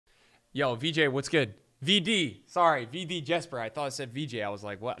Yo, VJ, what's good? VD. Sorry, VD Jesper. I thought it said VJ. I was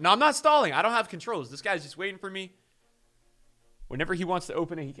like, what? No, I'm not stalling. I don't have controls. This guy's just waiting for me. Whenever he wants to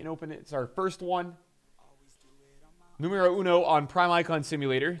open it, he can open it. It's our first one. Numero uno on Prime Icon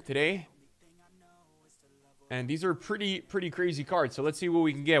Simulator today. And these are pretty crazy cards. So let's see what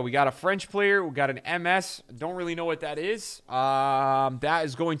we can get. We got a French player. We got an MS. Don't really know what that is. That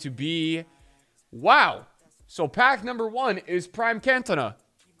is going to be... Wow. So pack number 1 is Prime Cantona.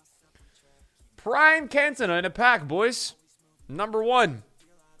 Prime Cantona in a pack, boys. Number 1.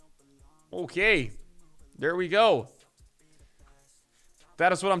 Okay. There we go.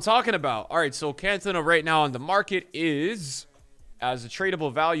 That is what I'm talking about. All right, so Cantona right now on the market is, as a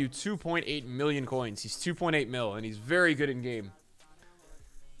tradable value, 2.8 million coins. He's 2.8 mil, and he's very good in game.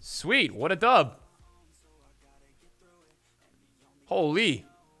 Sweet. What a dub. Holy.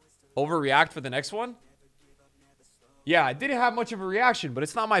 Overreact for the next one? Yeah, I didn't have much of a reaction, but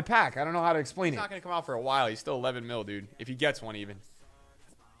it's not my pack. I don't know how to explain it. He's not going to come out for a while. He's still 11 mil, dude. If he gets one, even.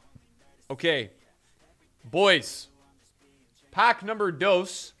 Okay. Boys. Pack number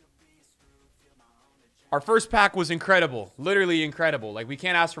dos. Our first pack was incredible. Literally incredible. Like, we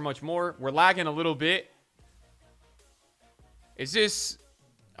can't ask for much more. We're lagging a little bit. Is this...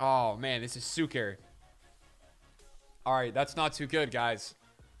 Oh, man. This is Suker. Alright, that's not too good, guys.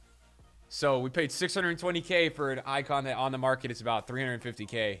 So, we paid 620k for an icon that on the market is about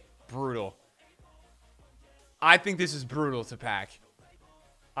 350k. Brutal. I think this is brutal to pack.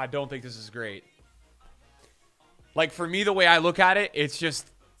 I don't think this is great. Like, for me, the way I look at it, it's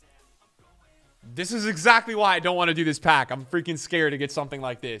just... This is exactly why I don't want to do this pack. I'm freaking scared to get something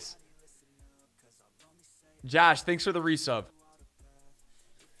like this. Josh, thanks for the resub.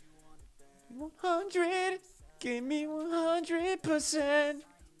 100. Give me 100%.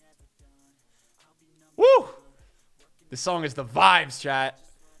 Woo! This song is the vibes, chat.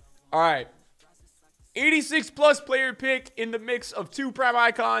 All right. 86 plus player pick in the mix of 2 prime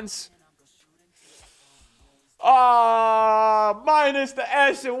icons. Minus the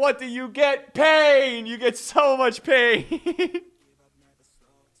S, and what do you get? Pain! You get so much pain.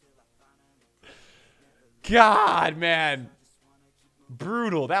 God, man.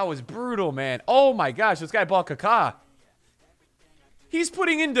 Brutal. That was brutal, man. Oh my gosh, this guy bought Kaká. He's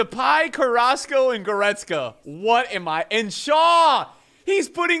putting in Depay, Carrasco, and Goretzka. What am I? And Shaw! He's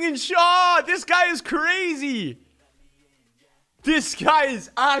putting in Shaw! This guy is crazy! This guy is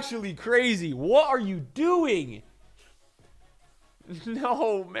actually crazy. What are you doing?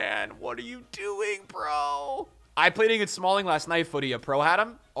 No, man. What are you doing, bro? I played against Smalling last night, Footy. A pro had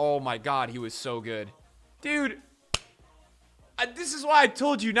him. Oh, my God. He was so good. Dude. This is why I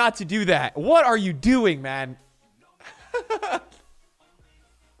told you not to do that. What are you doing, man?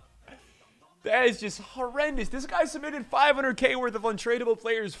 That is just horrendous. This guy submitted 500k worth of untradeable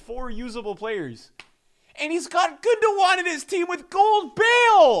players, 4 usable players. And he's got Gundogan in his team with Gold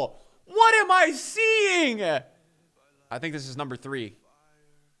Bale. What am I seeing? I think this is number 3.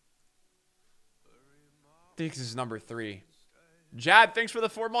 I think this is number 3. Jad, thanks for the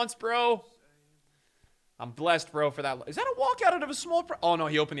 4 months, bro. I'm blessed, bro, for that. Is that a walkout out of a small... Oh, no,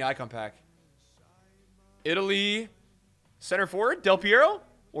 he opened the icon pack. Italy. Center forward, Del Piero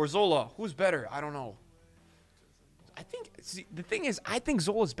or Zola? Who's better? I don't know. I think... See, the thing is, I think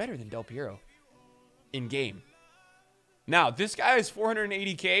Zola's better than Del Piero. In game. Now, this guy is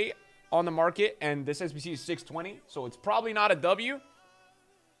 480k on the market, and this SBC is 620, so it's probably not a W.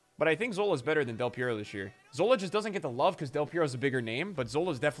 But I think Zola's better than Del Piero this year. Zola just doesn't get the love because Del Piero's a bigger name, but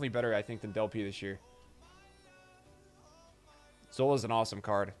Zola's definitely better, I think, than Del P this year. Zola's an awesome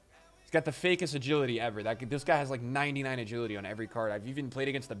card. He's got the fakest agility ever. This guy has like 99 agility on every card. I've even played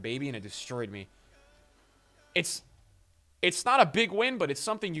against the baby, and it destroyed me. It's not a big win, but it's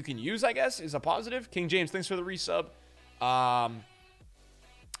something you can use, I guess, is a positive. King James, thanks for the resub.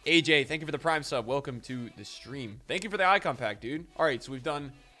 AJ, thank you for the prime sub. Welcome to the stream. Thank you for the icon pack, dude. All right, so we've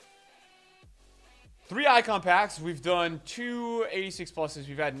done 3 icon packs. We've done 2 86 pluses.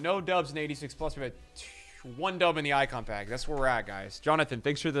 We've had no dubs in 86 plus. We've had 1 dub in the icon pack. That's where we're at, guys. Jonathan,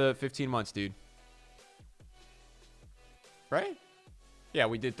 thanks for the 15 months, dude. Right? Yeah,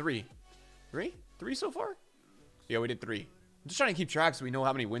 we did 3. 3? 3 so far? Yeah, we did 3. I'm just trying to keep track so we know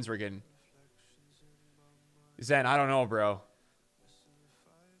how many wins we're getting. Zen, I don't know, bro.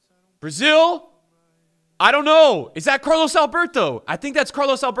 Brazil? I don't know. Is that Carlos Alberto? I think that's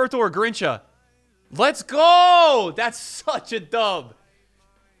Carlos Alberto or Grincha. Let's go! That's such a dub.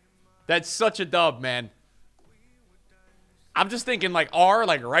 That's such a dub, man. I'm just thinking like R,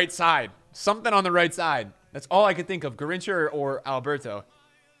 like right side. Something on the right side. That's all I could think of. Grincha or Alberto.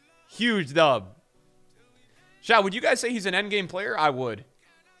 Huge dub. Chat, would you guys say he's an endgame player? I would.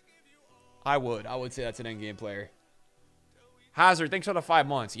 I would say that's an endgame player. Hazard, thanks for the 5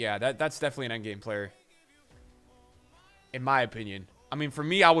 months. Yeah, that's definitely an endgame player. In my opinion. I mean, for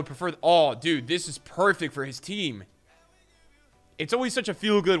me, I would prefer... Oh, dude, this is perfect for his team. It's always such a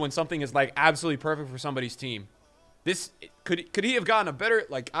feel-good when something is, like, absolutely perfect for somebody's team. This... Could he have gotten a better...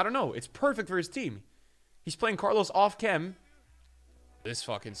 Like, I don't know. It's perfect for his team. He's playing Carlos off-chem. This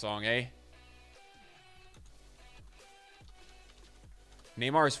fucking song, eh?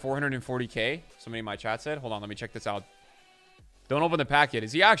 Neymar is 440K. Somebody in my chat said. Hold on, let me check this out. Don't open the pack yet.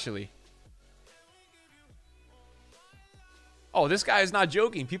 Is he actually? Oh, this guy is not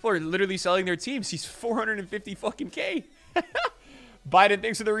joking. People are literally selling their teams. He's 450 fucking K. Biden,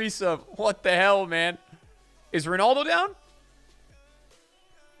 thanks for the resub. What the hell, man? Is Ronaldo down?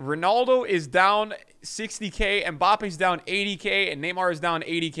 Ronaldo is down 60K. Mbappe's down 80K. And Neymar is down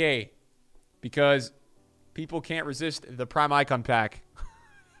 80K. Because people can't resist the Prime Icon pack.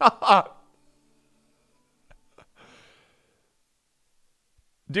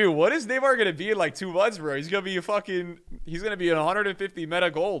 Dude, what is Neymar going to be in like 2 months, bro? He's going to be a fucking... He's going to be an 150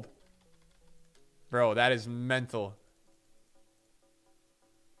 meta gold. Bro, that is mental.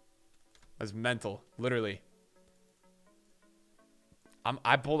 That's mental. Literally.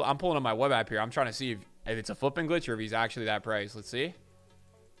 I'm pulling on my web app here. I'm trying to see if it's a flipping glitch or if he's actually that price. Let's see.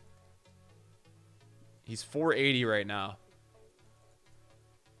 He's 480 right now.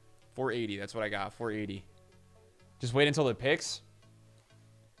 480. That's what I got. 480. Just wait until it picks.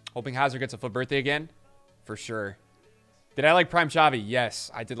 Hoping Hazard gets a flip birthday again. For sure. Did I like Prime Xavi? Yes,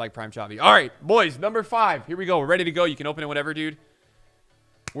 I did like Prime Xavi. All right, boys. Number 5. Here we go. We're ready to go. You can open it whenever, dude.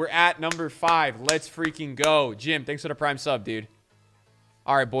 We're at number 5. Let's freaking go. Jim, thanks for the Prime sub, dude.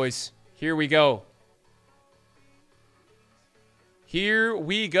 All right, boys. Here we go. Here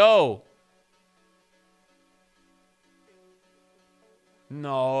we go.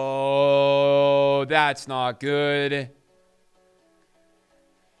 No, that's not good.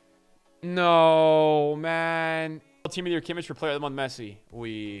 No, man. Team of your Kimmich for player of the month, Messi.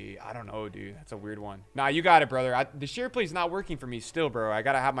 I don't know, dude. That's a weird one. Nah, you got it, brother. The share play's not working for me still, bro. I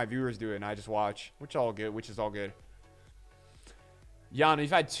gotta have my viewers do it, and I just watch, which is all good. Jan, we've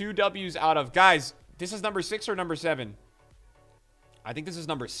had 2 W's out of... Guys, this is number 6 or number 7? I think this is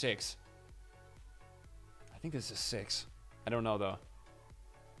number 6. I think this is 6. I don't know, though.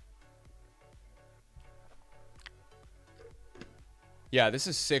 Yeah, this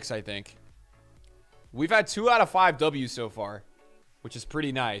is 6, I think. We've had 2 out of 5 W's so far, which is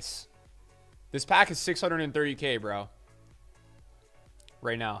pretty nice. This pack is 630K, bro.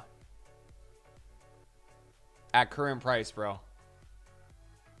 Right now. At current price, bro.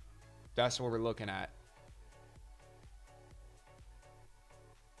 That's what we're looking at.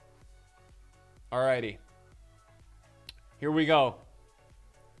 Alrighty. Here we go.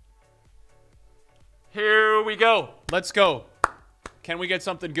 Here we go. Let's go. Can we get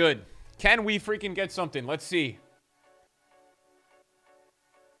something good? Can we freaking get something? Let's see.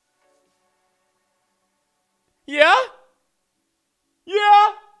 Yeah?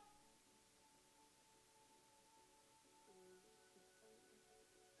 Yeah?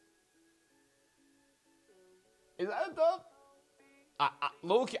 Is that a dub?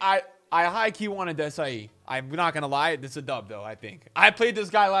 Low-key, I high-key wanted Desai. I'm not going to lie. This is a dub, though, I think. I played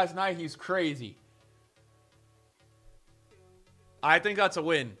this guy last night. He's crazy. I think that's a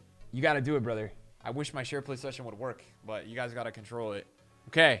win. You got to do it, brother. I wish my share play session would work, but you guys got to control it.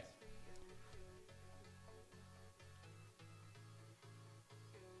 Okay.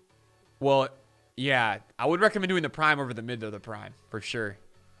 Well, yeah. I would recommend doing the prime over the mid of the prime, for sure.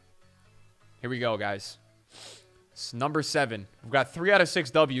 Here we go, guys. It's number 7. We've got 3 out of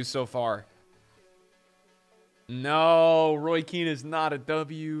 6 W's so far. No, Roy Keane is not a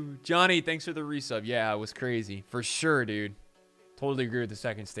W. Johnny, thanks for the resub. Yeah, it was crazy. For sure, dude. Totally agree with the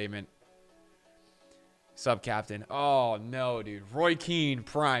second statement. Sub-captain. Oh, no, dude. Roy Keane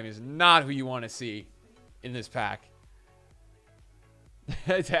Prime is not who you want to see in this pack.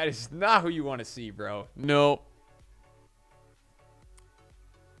 That is not who you want to see, bro. Nope.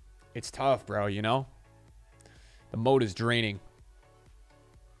 It's tough, bro, you know? The mode is draining.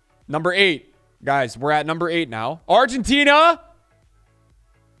 Number 8. Guys, we're at number 8 now. Argentina!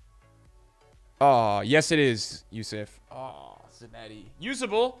 Oh, yes, it is, Yusuf. Oh. Cincinnati.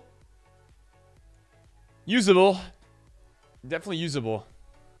 Usable. Usable. Definitely usable.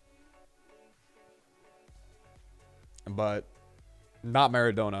 But not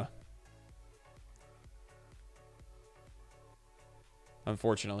Maradona.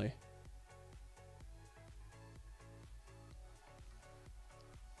 Unfortunately.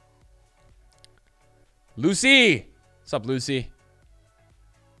 Lucy! What's up, Lucy?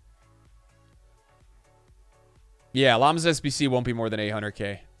 Yeah, Llama's SBC won't be more than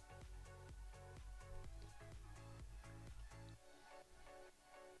 800K.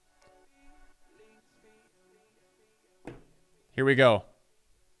 Here we go.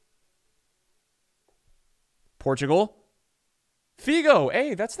 Portugal. Figo.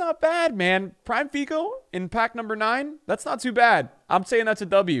 Hey, that's not bad, man. Prime Figo in pack number 9. That's not too bad. I'm saying that's a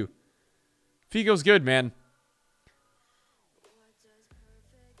W. Figo's good, man.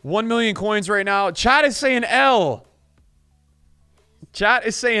 1 million coins right now. Chat is saying L. Chat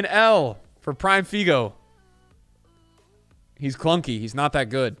is saying L for Prime Figo. He's clunky. He's not that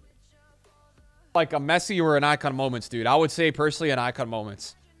good. Like a Messi or an Icon Moments, dude. I would say personally an Icon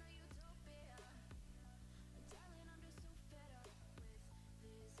Moments.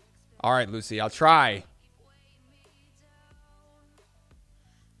 All right, Lucy. I'll try.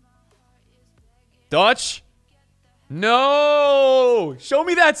 Dutch? No! Show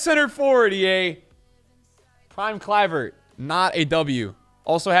me that center forward, EA. Prime Clivert. Not a W.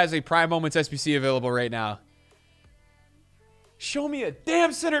 Also has a Prime Moments SBC available right now. Show me a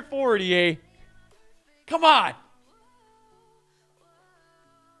damn center forward, EA. Come on.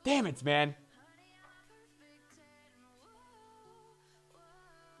 Damn it, man.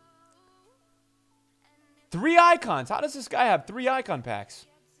 Three icons. How does this guy have 3 icon packs?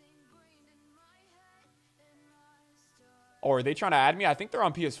 Or are they trying to add me? I think they're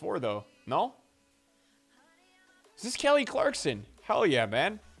on PS4, though. No? Is this Kelly Clarkson? Hell yeah,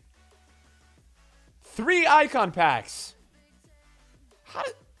 man. 3 icon packs.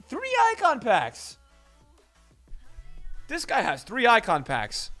 3 icon packs. This guy has 3 icon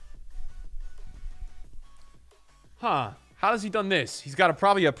packs. Huh. How has he done this? He's got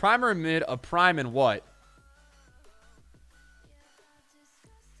probably a primer in mid, a prime, and what?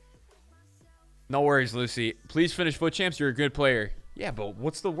 No worries, Lucy. Please finish Foot Champs. You're a good player. Yeah, but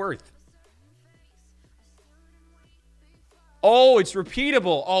what's the worth? Oh, it's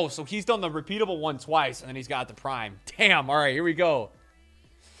repeatable. Oh, so he's done the repeatable one twice, and then he's got the prime. Damn. All right, here we go.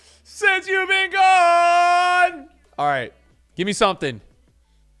 Since you've been gone. All right. Give me something.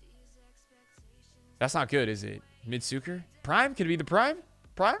 That's not good, is it? Mid-Suker? Prime? Could it be the prime?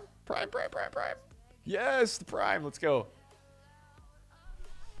 Prime? Prime. Yes, the prime. Let's go.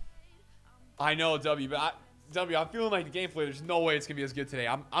 I know, W, but I'm feeling like the gameplay. There's no way it's going to be as good today.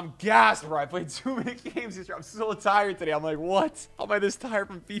 I'm gassed, bro. I played too many games this year. I'm so tired today. I'm like, what? How am I this tired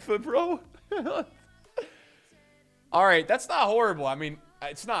from FIFA, bro? All right, that's not horrible. I mean,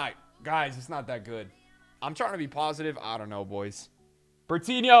 it's not. Guys, it's not that good. I'm trying to be positive. I don't know, boys.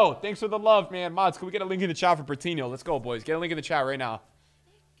 Bertino, thanks for the love, man. Mods, can we get a link in the chat for Bertino? Let's go, boys. Get a link in the chat right now.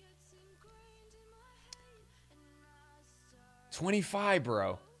 25,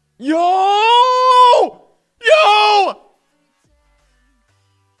 bro. Yo! Yo!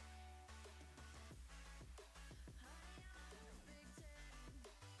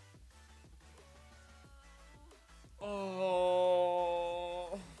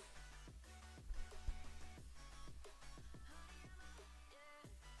 Oh.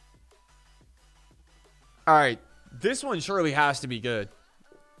 All right. This one surely has to be good.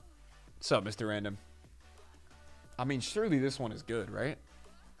 What's up, Mr. Random? I mean, surely this one is good, right?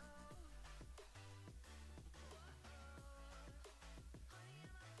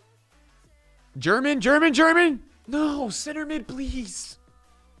 German. No, center mid, please.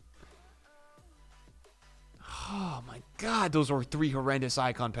 Oh, my God. Those are 3 horrendous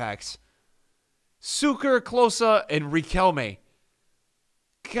icon packs. Suker, Klose, and Riquelme.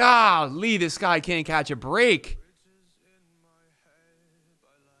 Golly, this guy can't catch a break.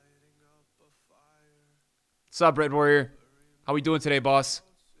 What's up, Red Warrior? How we doing today, boss?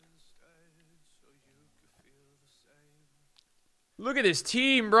 Look at this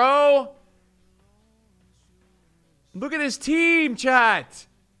team, bro. Look at this team, chat.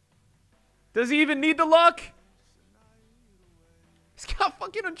 Does he even need the luck? He's got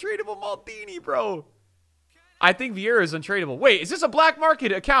fucking untradeable Maldini, bro. I think Vieira is untradeable. Wait, is this a black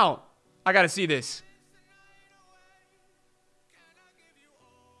market account? I gotta see this.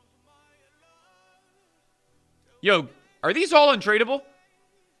 Yo, are these all untradeable?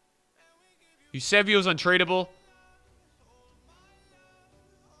 Eusebio's untradeable.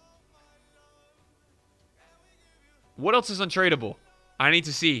 What else is untradeable? I need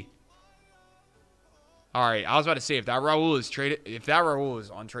to see. All right, I was about to say if that Raul is traded, if that Raul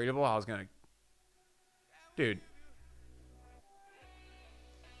is untradeable, I was gonna, dude.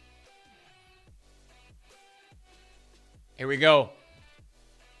 Here we go.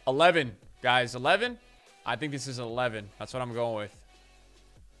 11, guys. 11. I think this is 11. That's what I'm going with.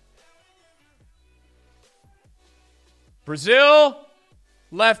 Brazil.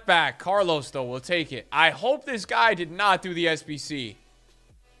 Left back, Carlos, though, we'll take it. I hope this guy did not do the SBC.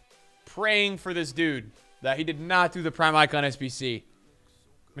 Praying for this dude that he did not do the Prime Icon SBC.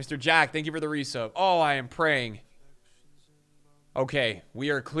 Mr. Jack, thank you for the resub. Oh, I am praying. Okay, we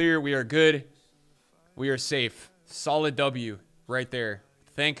are clear. We are good. We are safe. Solid W right there.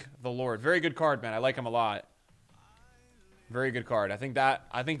 Thank the Lord. Very good card, man. I like him a lot. Very good card. I think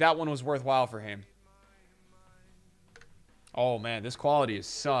that one was worthwhile for him. Oh, man, this quality is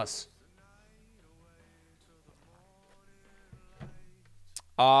sus.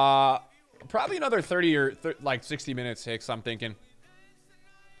 Probably another 30 or like 60 minutes, Hicks, I'm thinking.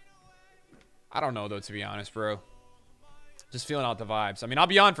 I don't know, though, to be honest, bro. Just feeling out the vibes. I mean, I'll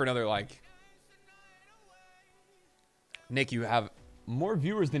be on for another, like... Nick, you have more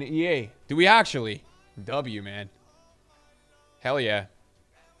viewers than EA. Do we actually? W, man. Hell yeah.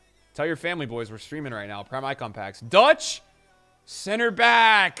 Tell your family, boys, we're streaming right now. Prime Icon packs. Dutch! Center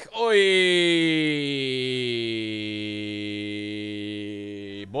back. Oi.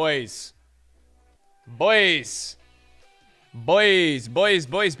 Boys. Boys. Boys. Boys.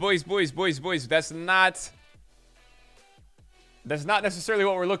 Boys. Boys. Boys. Boys. Boys. That's not necessarily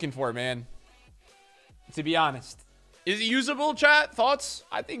what we're looking for, man. To be honest. Is he usable, chat? Thoughts?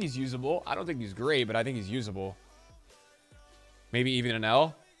 I think he's usable. I don't think he's great, but I think he's usable. Maybe even an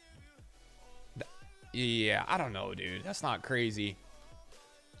L? Yeah, I don't know, dude. That's not crazy.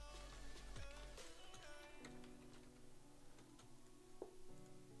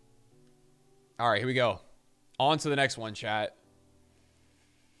 All right, here we go. On to the next one, chat.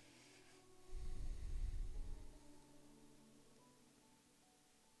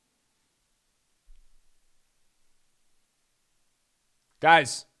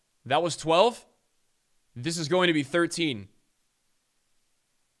 Guys, that was 12. This is going to be 13.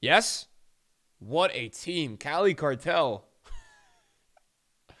 Yes? What a team. Cali Cartel.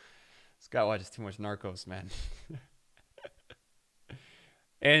 This guy watches too much Narcos, man.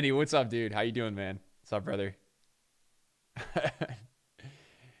 Andy, what's up, dude? How you doing, man? What's up, brother?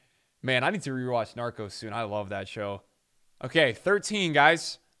 Man, I need to rewatch Narcos soon. I love that show. Okay, 13,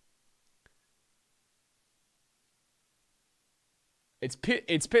 guys. It's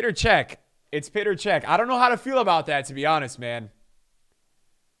pit or check. It's pit or check. I don't know how to feel about that, to be honest, man.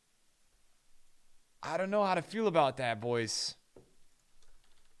 I don't know how to feel about that, boys.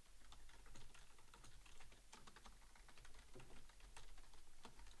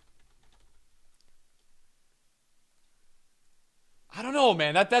 I don't know,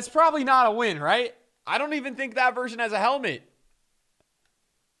 man. That's probably not a win, right? I don't even think that version has a helmet.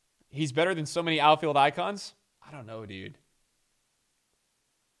 He's better than so many outfield icons? I don't know, dude.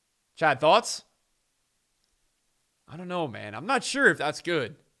 Chad, thoughts? I don't know, man. I'm not sure if that's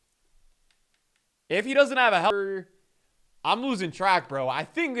good. If he doesn't have a helmet, I'm losing track, bro. I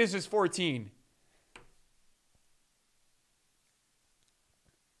think this is 14.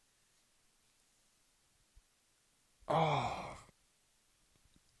 Oh.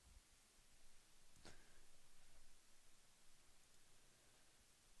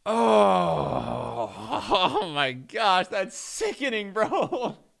 Oh my gosh, that's sickening,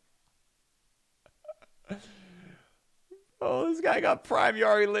 bro. Oh, this guy got prime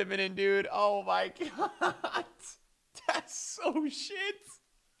Yari Littmanen, dude. Oh my god. That's so shit.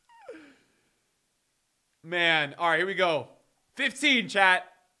 Man, all right, here we go. 15, chat.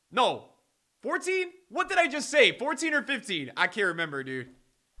 No, 14? What did I just say? 14 or 15? I can't remember, dude.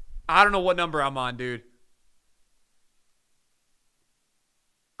 I don't know what number I'm on, dude.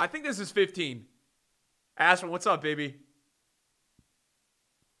 I think this is 15. Ashwin, what's up, baby?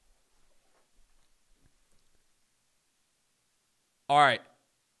 All right.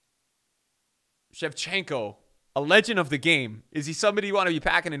 Shevchenko, a legend of the game. Is he somebody you want to be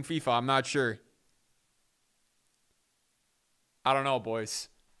packing in FIFA? I'm not sure. I don't know, boys.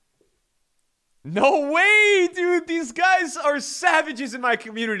 No way, dude. These guys are savages in my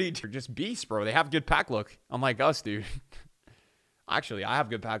community. They're just beasts, bro. They have good pack look. Unlike us, dude. Actually, I have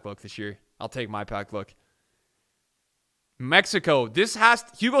good pack look this year. I'll take my pack look. Mexico.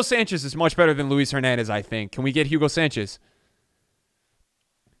 Hugo Sanchez is much better than Luis Hernandez, I think. Can we get Hugo Sanchez?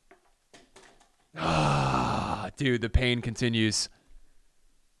 Ah, dude, the pain continues.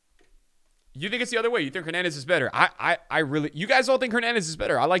 You think it's the other way? You think Hernandez is better? I really... You guys all think Hernandez is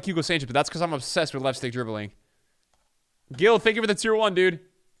better. I like Hugo Sanchez, but that's because I'm obsessed with left stick dribbling. Gil, thank you for the tier 1, dude.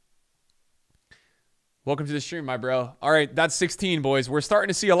 Welcome to the stream, my bro. All right, that's 16, boys. We're starting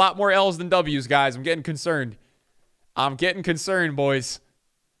to see a lot more L's than W's, guys. I'm getting concerned. I'm getting concerned, boys.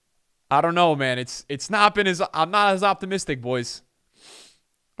 I don't know, man. It's not been as... I'm not as optimistic, boys.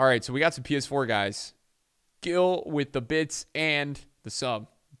 All right, so we got some PS4 guys. Gil with the bits and The sub.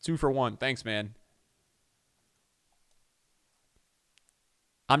 2 for 1. Thanks, man.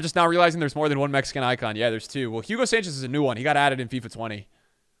 I'm just now realizing there's more than one Mexican icon. Yeah, there's 2. Well, Hugo Sanchez is a new one. He got added in FIFA 20.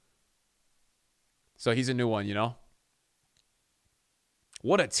 So he's a new one, you know?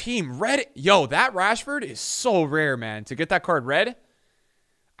 What a team. Red. Yo, that Rashford is so rare, man. To get that card red,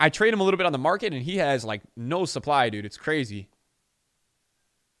 I trade him a little bit on the market, and he has, like, no supply, dude. It's crazy.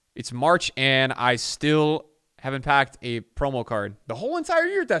 It's March, and I still haven't packed a promo card. The whole entire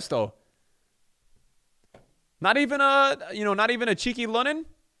year, Desto. Not even a, not even a cheeky Lunin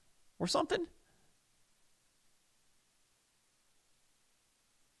or something?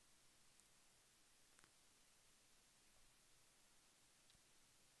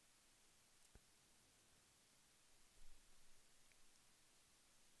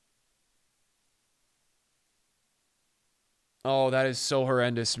 Oh, that is so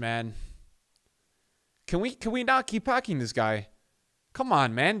horrendous, man. Can we not keep packing this guy? Come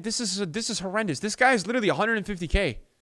on, man. This is horrendous. This guy is literally 150K.